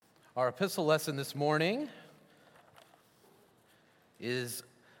Our epistle lesson this morning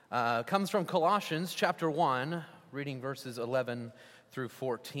comes from Colossians chapter 1, reading verses 11 through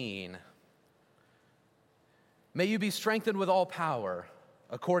 14. May you be strengthened with all power,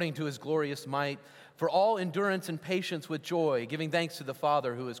 according to his glorious might, for all endurance and patience with joy, giving thanks to the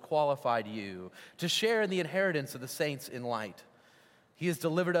Father who has qualified you to share in the inheritance of the saints in light. He has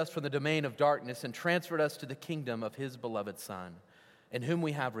delivered us from the domain of darkness and transferred us to the kingdom of his beloved Son, in whom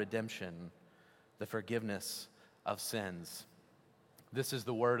we have redemption, the forgiveness of sins. This is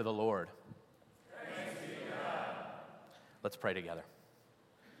the word of the Lord. Thanks be to God. Let's pray together.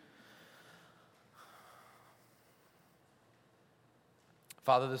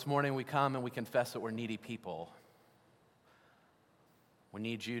 Father, this morning we come and we confess that we're needy people. We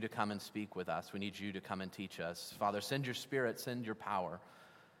need you to come and speak with us. We need you to come and teach us. Father, send your Spirit, send your power.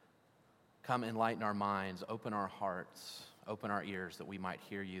 Come enlighten our minds, open our hearts, open our ears that we might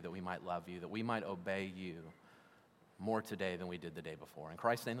hear you, that we might love you, that we might obey you more today than we did the day before. In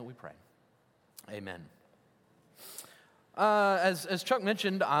Christ's name that we pray. Amen. As Chuck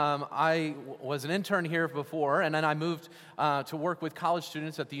mentioned, I was an intern here before, and then I moved to work with college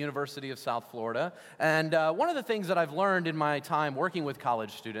students at the University of South Florida. And one of the things that I've learned in my time working with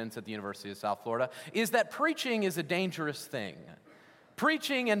college students at the University of South Florida is that preaching is a dangerous thing.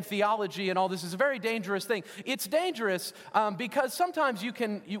 Preaching and theology and all this is a very dangerous thing. It's dangerous because sometimes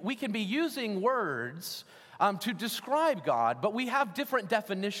we can be using words to describe God, but we have different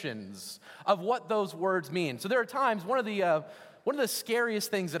definitions of what those words mean. So there are times, one of the scariest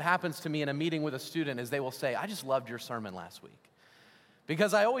things that happens to me in a meeting with a student is they will say, "I just loved your sermon last week."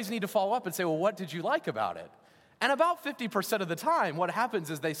 Because I always need to follow up and say, "Well, what did you like about it?" And about 50% of the time, what happens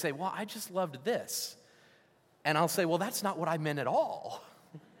is they say, "Well, I just loved this." And I'll say, "Well, that's not what I meant at all."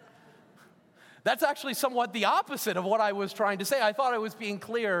 That's actually somewhat the opposite of what I was trying to say. I thought I was being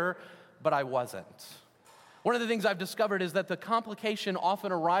clear, but I wasn't. One of the things I've discovered is that the complication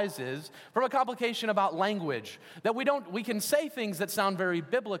often arises from a complication about language. That we can say things that sound very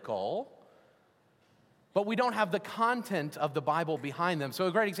biblical, but we don't have the content of the Bible behind them. So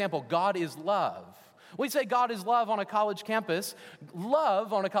a great example, God is love. We say God is love on a college campus.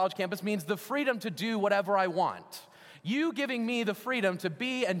 Love on a college campus means the freedom to do whatever I want. You giving me the freedom to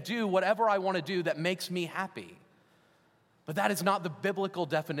be and do whatever I want to do that makes me happy. But that is not the biblical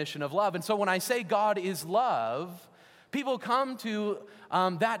definition of love. And so when I say God is love, people come to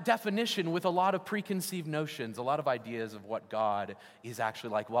that definition with a lot of preconceived notions, a lot of ideas of what God is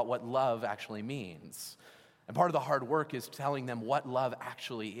actually like, what love actually means. And part of the hard work is telling them what love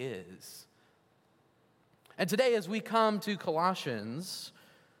actually is. And today, as we come to Colossians,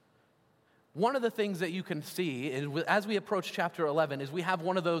 one of the things that you can see as we approach chapter 11 is we have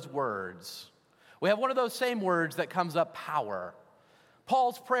one of those words. We have one of those same words that comes up, power.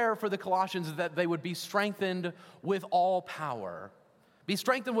 Paul's prayer for the Colossians is that they would be strengthened with all power. Be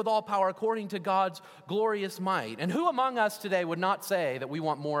strengthened with all power according to God's glorious might. And who among us today would not say that we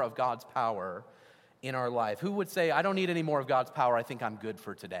want more of God's power in our life? Who would say, "I don't need any more of God's power, I think I'm good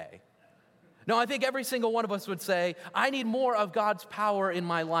for today"? No, I think every single one of us would say, "I need more of God's power in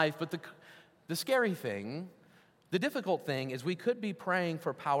my life." But the scary thing, the difficult thing is we could be praying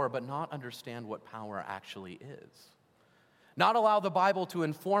for power but not understand what power actually is. Not allow the Bible to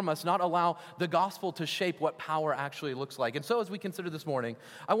inform us, not allow the gospel to shape what power actually looks like. And so as we consider this morning,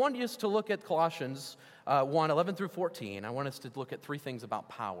 I want us to look at Colossians 1, 11 through 14. I want us to look at three things about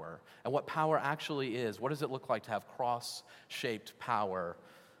power and what power actually is. What does it look like to have cross-shaped power?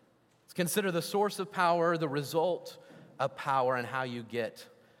 Let's consider the source of power, the result of power, and how you get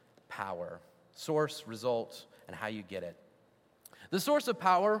power. Source, result, and how you get it. The source of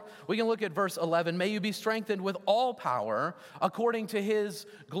power, we can look at verse 11. May you be strengthened with all power according to his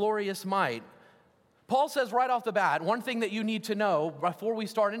glorious might. Paul says right off the bat, one thing that you need to know before we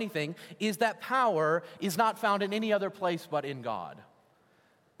start anything is that power is not found in any other place but in God.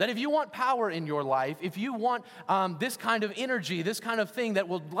 That if you want power in your life, if you want this kind of energy, this kind of thing that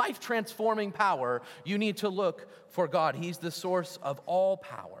will life-transforming power, you need to look for God. He's the source of all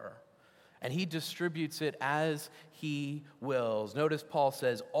power, and he distributes it as he wills. Notice Paul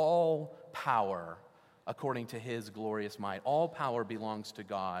says, all power according to his glorious might. All power belongs to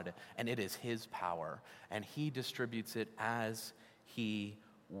God, and it is his power, and he distributes it as he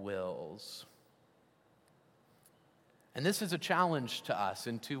wills. And this is a challenge to us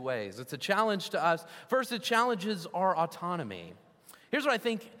in two ways. It's a challenge to us. First, it challenges our autonomy. Here's what I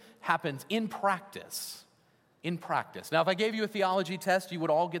think happens in practice. In practice. Now, if I gave you a theology test, you would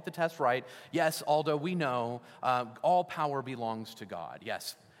all get the test right. Yes, Aldo, we know all power belongs to God.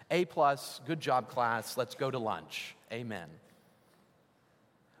 Yes, A+, good job, class. Let's go to lunch. Amen.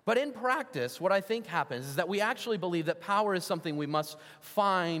 But in practice, what I think happens is that we actually believe that power is something we must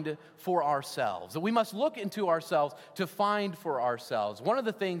find for ourselves, that we must look into ourselves to find for ourselves. One of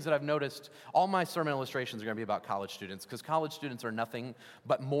the things that I've noticed, all my sermon illustrations are going to be about college students, because college students are nothing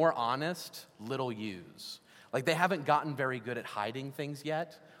but more honest little yous. Like, they haven't gotten very good at hiding things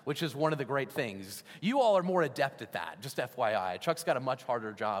yet, which is one of the great things. You all are more adept at that, just FYI. Chuck's got a much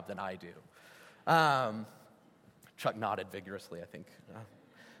harder job than I do. Chuck nodded vigorously, I think.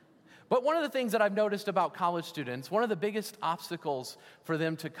 But one of the things that I've noticed about college students, one of the biggest obstacles for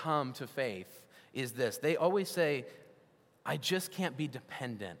them to come to faith is this. They always say, I just can't be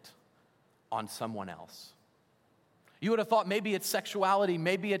dependent on someone else. You would have thought maybe it's sexuality,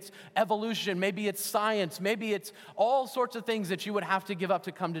 maybe it's evolution, maybe it's science, maybe it's all sorts of things that you would have to give up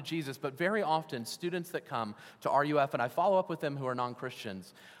to come to Jesus. But very often, students that come to RUF, and I follow up with them who are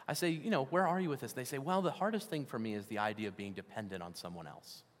non-Christians, I say, where are you with this? They say, well, the hardest thing for me is the idea of being dependent on someone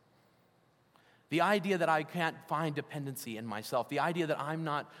else. The idea that I can't find dependency in myself, the idea that I'm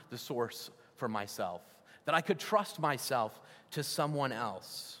not the source for myself, that I could trust myself to someone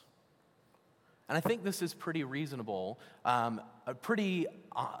else. And I think this is pretty reasonable, a pretty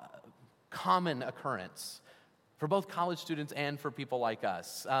common occurrence for both college students and for people like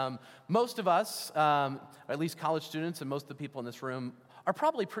us. Most of us, or at least college students and most of the people in this room, are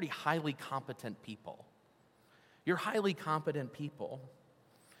probably pretty highly competent people. You're highly competent people.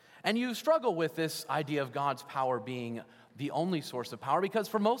 And you struggle with this idea of God's power being the only source of power, because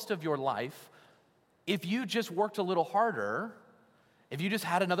for most of your life, if you just worked a little harder, if you just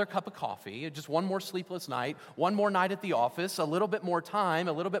had another cup of coffee, just one more sleepless night, one more night at the office, a little bit more time,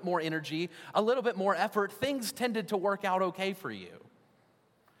 a little bit more energy, a little bit more effort, things tended to work out okay for you.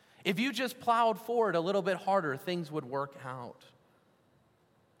 If you just plowed forward a little bit harder, things would work out.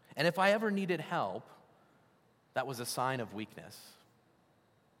 And if I ever needed help, that was a sign of weakness.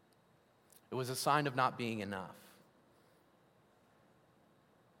 It was a sign of not being enough.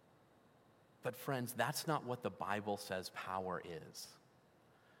 But friends, that's not what the Bible says power is.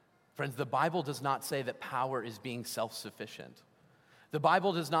 Friends, the Bible does not say that power is being self-sufficient. The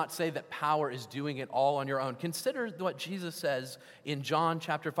Bible does not say that power is doing it all on your own. Consider what Jesus says in John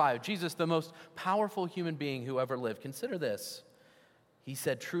chapter 5. Jesus, the most powerful human being who ever lived. Consider this. He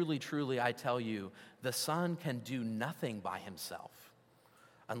said, truly, truly, I tell you, the Son can do nothing by himself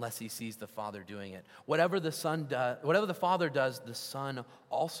unless he sees the Father doing it. Whatever the Father does, the Son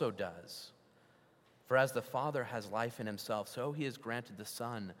also does. For as the Father has life in himself, so he has granted the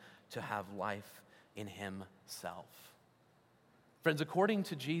Son to have life in himself. Friends, according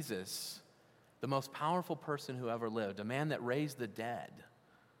to Jesus, the most powerful person who ever lived, a man that raised the dead,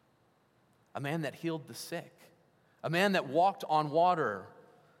 a man that healed the sick, a man that walked on water,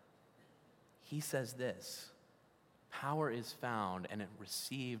 he says this: power is found and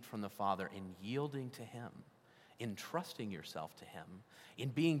received from the Father in yielding to him, in trusting yourself to him, in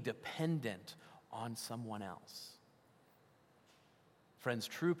being dependent on someone else. Friends,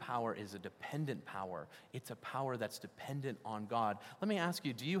 true power is a dependent power. It's a power that's dependent on God. Let me ask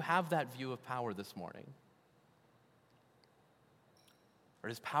you, do you have that view of power this morning? Or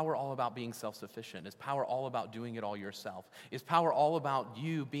is power all about being self-sufficient? Is power all about doing it all yourself? Is power all about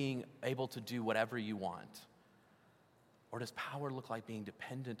you being able to do whatever you want? Or does power look like being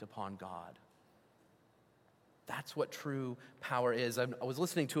dependent upon God? That's what true power is. I was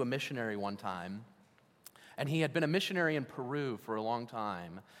listening to a missionary one time, and he had been a missionary in Peru for a long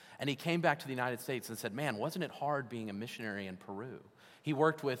time, and he came back to the United States and said, man, wasn't it hard being a missionary in Peru? He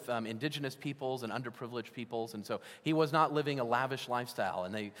worked with indigenous peoples and underprivileged peoples, and so he was not living a lavish lifestyle.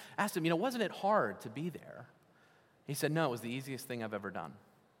 And they asked him, wasn't it hard to be there? He said, no, it was the easiest thing I've ever done.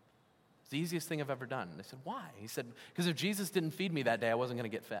 It's the easiest thing I've ever done. And they said, why? He said, because if Jesus didn't feed me that day, I wasn't going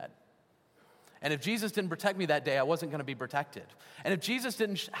to get fed. And if Jesus didn't protect me that day, I wasn't going to be protected. And if Jesus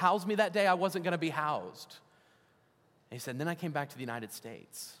didn't house me that day, I wasn't going to be housed. And he said, and then I came back to the United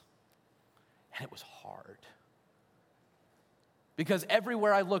States, and it was hard. Because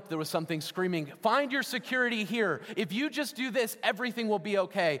everywhere I looked, there was something screaming, find your security here. If you just do this, everything will be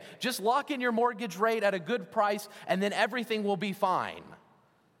okay. Just lock in your mortgage rate at a good price, and then everything will be fine.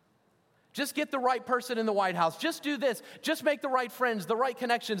 Just get the right person in the White House. Just do this. Just make the right friends, the right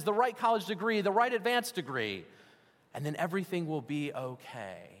connections, the right college degree, the right advanced degree, and then everything will be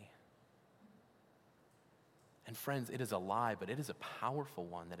okay. And friends, it is a lie, but it is a powerful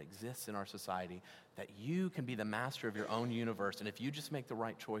one that exists in our society, that you can be the master of your own universe, and if you just make the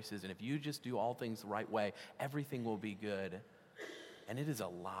right choices, and if you just do all things the right way, everything will be good. And it is a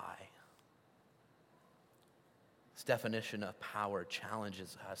lie. This definition of power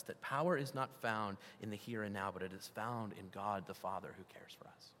challenges us that power is not found in the here and now, but it is found in God the Father who cares for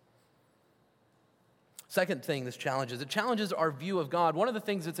us. Second thing this challenges, it challenges our view of God. One of the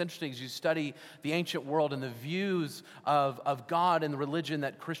things that's interesting is you study the ancient world and the views of God and the religion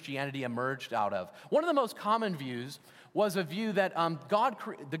that Christianity emerged out of. One of the most common views was a view that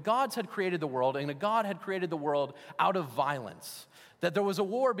the gods had created the world, and a God had created the world out of violence. That there was a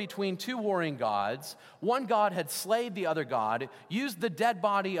war between two warring gods. One god had slayed the other god, used the dead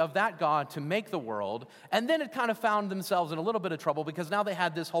body of that god to make the world, and then it kind of found themselves in a little bit of trouble because now they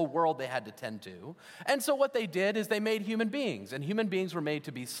had this whole world they had to tend to. And so what they did is they made human beings, and human beings were made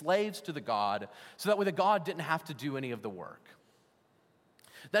to be slaves to the god, so that way the god didn't have to do any of the work.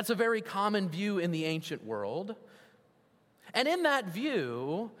 That's a very common view in the ancient world. And in that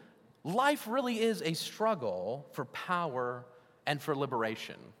view, life really is a struggle for power and for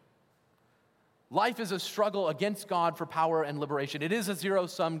liberation. Life is a struggle against God for power and liberation. It is a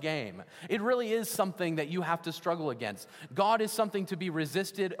zero-sum game. It really is something that you have to struggle against. God is something to be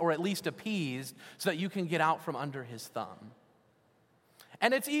resisted or at least appeased so that you can get out from under his thumb.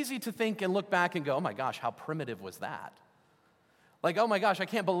 And it's easy to think and look back and go, oh my gosh, how primitive was that? Like, oh my gosh, I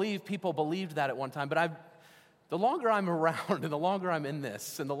can't believe people believed that at one time. But the longer I'm around and the longer I'm in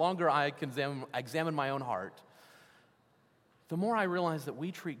this and the longer I can examine my own heart, the more I realize that we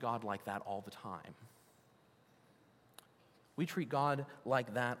treat God like that all the time. We treat God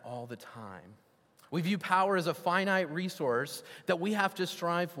like that all the time. We view power as a finite resource that we have to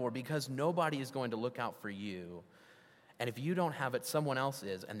strive for because nobody is going to look out for you. And if you don't have it, someone else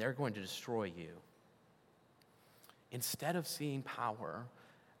is, and they're going to destroy you. Instead of seeing power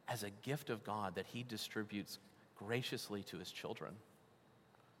as a gift of God that he distributes graciously to his children.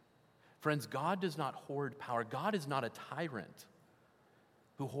 Friends, God does not hoard power. God is not a tyrant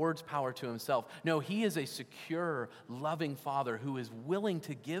who hoards power to himself. No, he is a secure, loving Father who is willing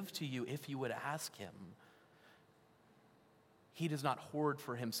to give to you if you would ask him. He does not hoard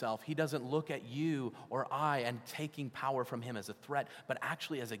for himself. He doesn't look at you or I and taking power from him as a threat, but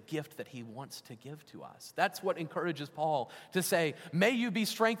actually as a gift that he wants to give to us. That's what encourages Paul to say, may you be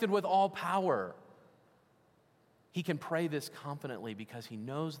strengthened with all power. He can pray this confidently because he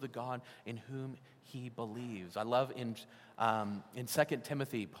knows the God in whom he believes. I love in 2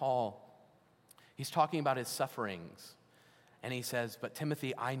 Timothy, Paul, he's talking about his sufferings. And he says, but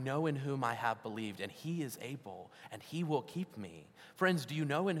Timothy, I know in whom I have believed, and he is able, and he will keep me. Friends, do you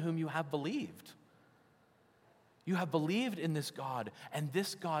know in whom you have believed? You have believed in this God, and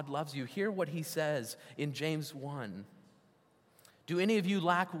this God loves you. Hear what he says in James 1. Do any of you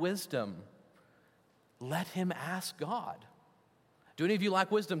lack wisdom? Let him ask God. Do any of you lack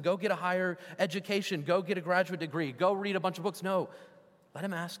wisdom? Go get a higher education. Go get a graduate degree. Go read a bunch of books. No, let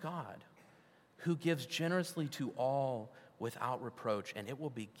him ask God, who gives generously to all without reproach, and it will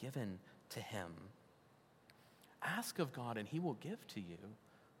be given to him. Ask of God, and he will give to you.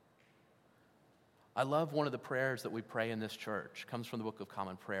 I love one of the prayers that we pray in this church. It comes from the Book of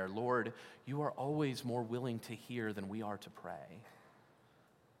Common Prayer. Lord, you are always more willing to hear than we are to pray.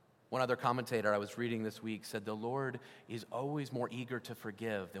 One other commentator I was reading this week said, the Lord is always more eager to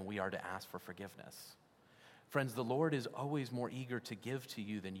forgive than we are to ask for forgiveness. Friends, the Lord is always more eager to give to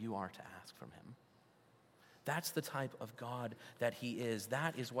you than you are to ask from him. That's the type of God that he is.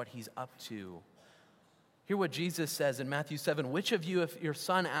 That is what he's up to. Hear what Jesus says in Matthew 7. Which of you, if your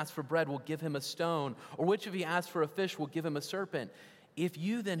son asks for bread, will give him a stone? Or which of you asks for a fish will give him a serpent? If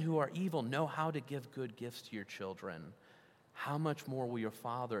you then who are evil know how to give good gifts to your children, how much more will your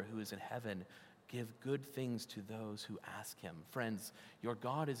Father who is in heaven give good things to those who ask him? Friends, your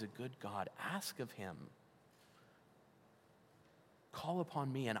God is a good God. Ask of him. Call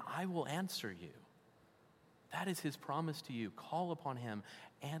upon me and I will answer you. That is his promise to you. Call upon him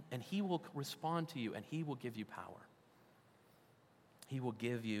and he will respond to you and he will give you power. He will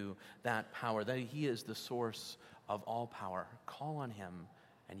give you that power. That he is the source of all power. Call on him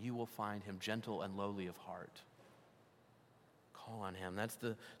and you will find him gentle and lowly of heart. Call on him. That's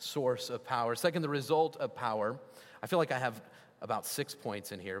the source of power. Second, the result of power. I feel like I have about 6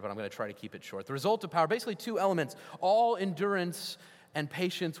 points in here, but I'm going to try to keep it short. The result of power, basically 2 elements, all endurance and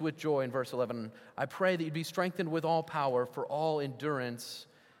patience with joy in verse 11. I pray that you'd be strengthened with all power for all endurance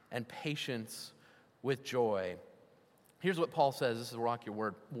and patience with joy. Here's what Paul says. This is Rock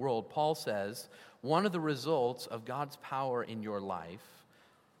Your World. Paul says, one of the results of God's power in your life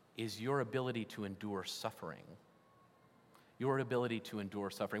is your ability to endure suffering. Your ability to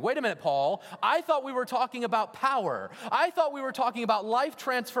endure suffering. Wait a minute, Paul. I thought we were talking about power. I thought we were talking about life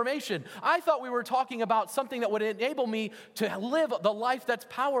transformation. I thought we were talking about something that would enable me to live the life that's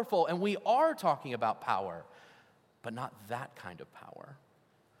powerful. And we are talking about power. but not that kind of power.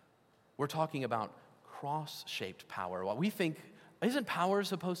 We're talking about cross-shaped power. While we think, isn't power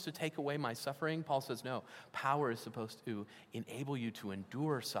supposed to take away my suffering? Paul says, no, power is supposed to enable you to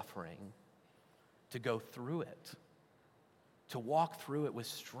endure suffering, to go through it, to walk through it with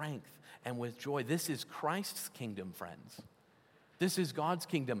strength and with joy. This is Christ's kingdom, friends. This is God's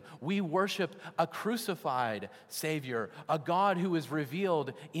kingdom. We worship a crucified Savior, a God who is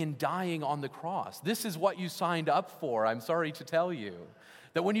revealed in dying on the cross. This is what you signed up for, I'm sorry to tell you.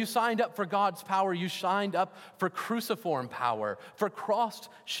 That when you signed up for God's power, you signed up for cruciform power, for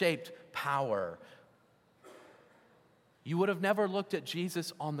cross-shaped power. You would have never looked at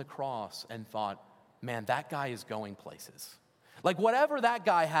Jesus on the cross and thought, man, that guy is going places. Like whatever that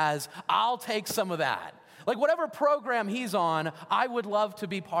guy has, I'll take some of that. Like whatever program he's on, I would love to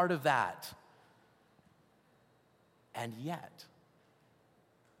be part of that. And yet,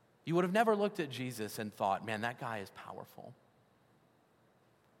 you would have never looked at Jesus and thought, man, that guy is powerful.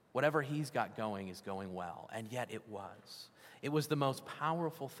 Whatever he's got going is going well. And yet it was. It was the most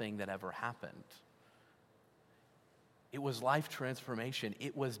powerful thing that ever happened. It was life transformation.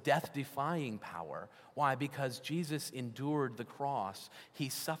 It was death-defying power. Why? Because Jesus endured the cross. He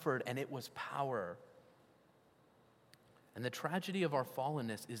suffered, and it was power. And the tragedy of our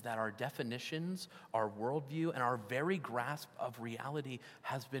fallenness is that our definitions, our worldview, and our very grasp of reality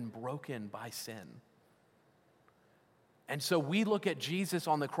has been broken by sin. And so we look at Jesus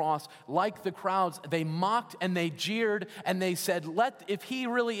on the cross like the crowds. They mocked and they jeered and they said, if he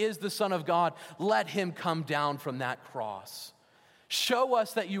really is the Son of God, let him come down from that cross. Show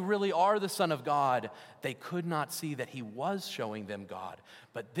us that you really are the Son of God. They could not see that he was showing them God.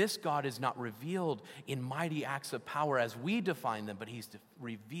 But this God is not revealed in mighty acts of power as we define them, but he's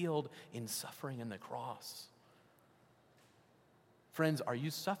revealed in suffering in the cross. Friends, are you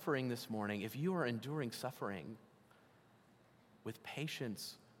suffering this morning? If you are enduring suffering with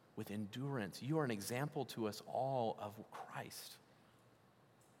patience, with endurance, you are an example to us all of Christ.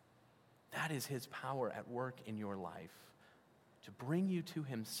 That is his power at work in your life, to bring you to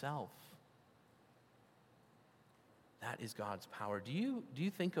himself. That is God's power. Do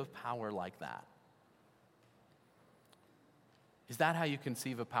you think of power like that? Is that how you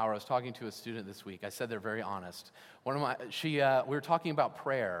conceive of power? I was talking to a student this week. I said they're very honest. We were talking about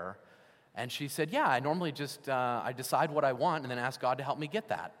prayer, and she said, yeah, I normally just, I decide what I want and then ask God to help me get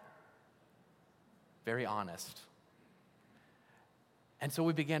that. Very honest. And so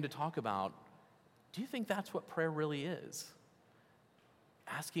we began to talk about, do you think that's what prayer really is?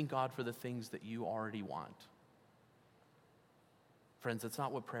 Asking God for the things that you already want. Friends, that's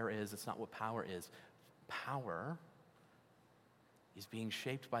not what prayer is. It's not what power is. Power is being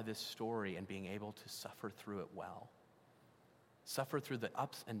shaped by this story and being able to suffer through it well. Suffer through the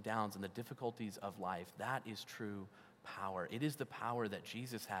ups and downs and the difficulties of life. That is true power. It is the power that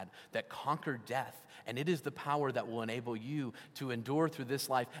Jesus had that conquered death, and it is the power that will enable you to endure through this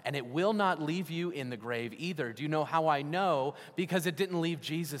life, and it will not leave you in the grave either. Do you know how I know? Because it didn't leave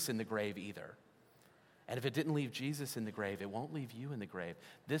Jesus in the grave either. And if it didn't leave Jesus in the grave, it won't leave you in the grave.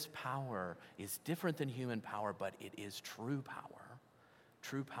 This power is different than human power, but it is true power.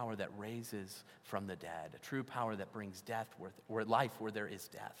 True power that raises from the dead. True power that brings death where life where there is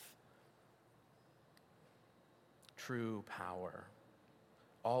death. True power.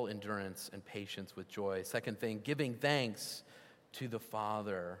 All endurance and patience with joy. Second thing, giving thanks to the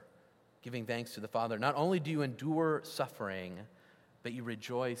Father. Giving thanks to the Father. Not only do you endure suffering, but you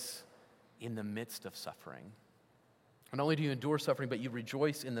rejoice in the midst of suffering. Not only do you endure suffering, but you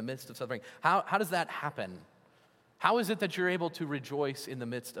rejoice in the midst of suffering. How does that happen? How is it that you're able to rejoice in the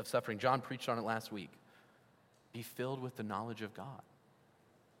midst of suffering? John preached on it last week. Be filled with the knowledge of God.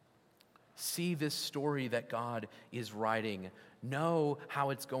 See this story that God is writing. Know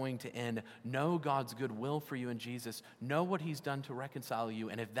how it's going to end. Know God's good will for you in Jesus. Know what he's done to reconcile you.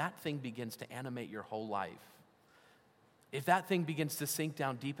 And if that thing begins to animate your whole life, if that thing begins to sink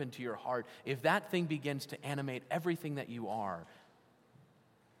down deep into your heart, if that thing begins to animate everything that you are,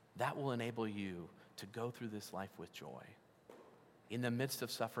 that will enable you to go through this life with joy. In the midst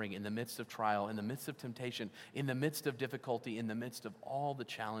of suffering, in the midst of trial, in the midst of temptation, in the midst of difficulty, in the midst of all the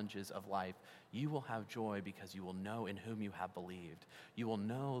challenges of life, you will have joy because you will know in whom you have believed. You will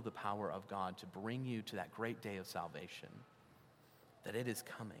know the power of God to bring you to that great day of salvation, that it is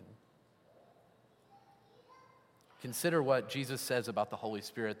coming. Consider what Jesus says about the Holy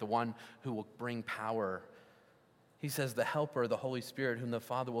Spirit, the one who will bring power. He says, the Helper, the Holy Spirit, whom the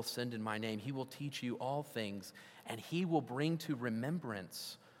Father will send in my name, he will teach you all things, and he will bring to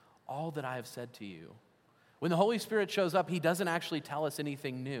remembrance all that I have said to you. When the Holy Spirit shows up, he doesn't actually tell us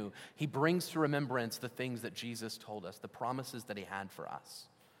anything new. He brings to remembrance the things that Jesus told us, the promises that he had for us,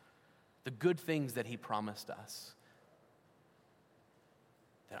 the good things that he promised us.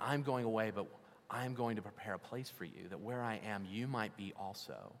 That I'm going away, but I'm going to prepare a place for you, that where I am, you might be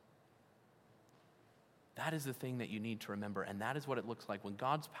also. That is the thing that you need to remember, and that is what it looks like. When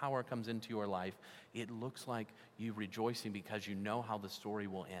God's power comes into your life, it looks like you rejoicing because you know how the story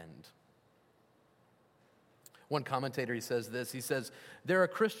will end. One commentator, he says this, he says, there are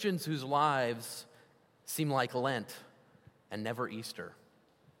Christians whose lives seem like Lent and never Easter.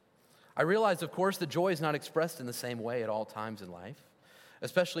 I realize, of course, that joy is not expressed in the same way at all times in life,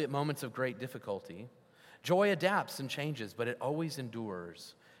 especially at moments of great difficulty. Joy adapts and changes, but it always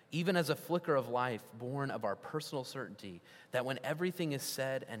endures, even as a flicker of life born of our personal certainty that when everything is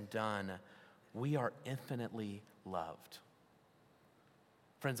said and done, we are infinitely loved.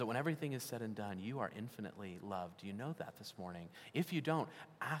 Friends, that when everything is said and done, you are infinitely loved. Do you know that this morning? If you don't,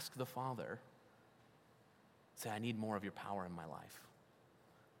 ask the Father. Say, I need more of your power in my life.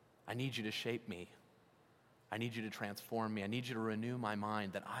 I need you to shape me. I need you to transform me. I need you to renew my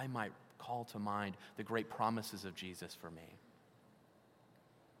mind that I might call to mind the great promises of Jesus for me.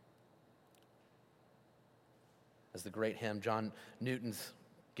 As the great hymn, John Newton's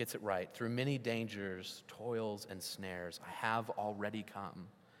gets it right. Through many dangers, toils, and snares, I have already come.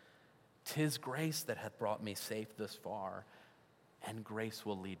 'Tis grace that hath brought me safe thus far, and grace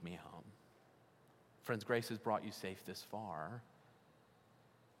will lead me home. Friends, grace has brought you safe this far.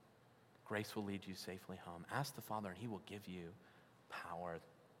 Grace will lead you safely home. Ask the Father, and he will give you power.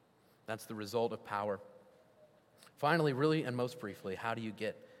 That's the result of power. Finally, really and most briefly, how do you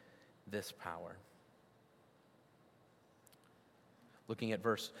get this power? Looking at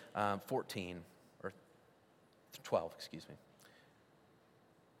verse 14, or 12, excuse me.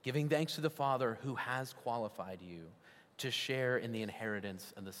 Giving thanks to the Father who has qualified you to share in the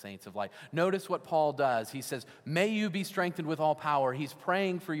inheritance of the saints of light. Notice what Paul does. He says, may you be strengthened with all power. He's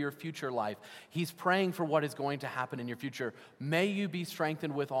praying for your future life. He's praying for what is going to happen in your future. May you be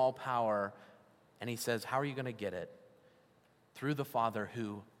strengthened with all power. And he says, how are you going to get it? Through the Father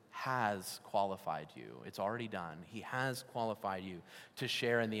who has qualified you. It's already done. He has qualified you to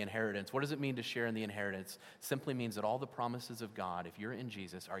share in the inheritance. What does it mean to share in the inheritance? Simply means that all the promises of God, if you're in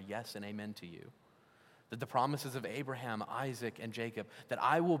Jesus, are yes and amen to you. That the promises of Abraham, Isaac, and Jacob, that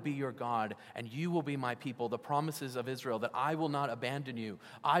I will be your God and you will be my people. The promises of Israel, that I will not abandon you.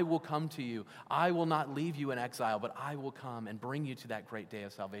 I will come to you. I will not leave you in exile, but I will come and bring you to that great day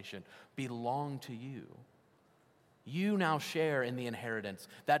of salvation, belong to you. You now share in the inheritance.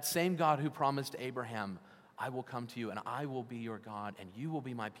 That same God who promised Abraham, I will come to you and I will be your God and you will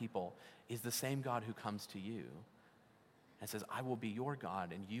be my people, is the same God who comes to you and says, I will be your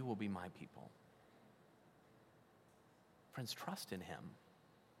God and you will be my people. Friends, trust in him.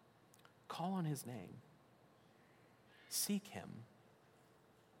 Call on his name. Seek him.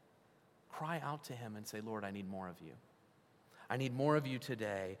 Cry out to him and say, Lord, I need more of you. I need more of you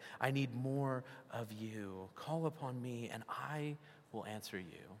today. I need more of you. Call upon me and I will answer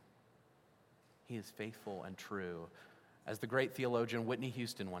you. He is faithful and true. As the great theologian Whitney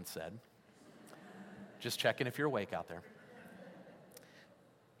Houston once said, just checking if you're awake out there.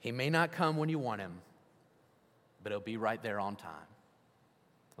 He may not come when you want him, but he'll be right there on time.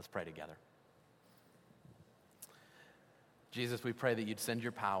 Let's pray together. Jesus, we pray that you'd send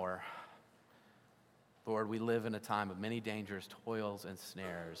your power. Lord, we live in a time of many dangers, toils, and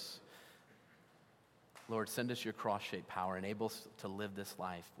snares. Lord, send us your cross-shaped power. Enable us to live this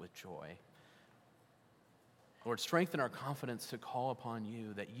life with joy. Lord, strengthen our confidence to call upon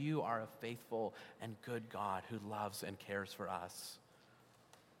you, that you are a faithful and good God who loves and cares for us.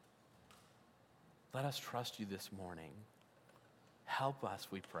 Let us trust you this morning. Help us,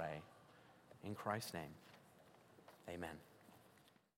 we pray. In Christ's name, amen.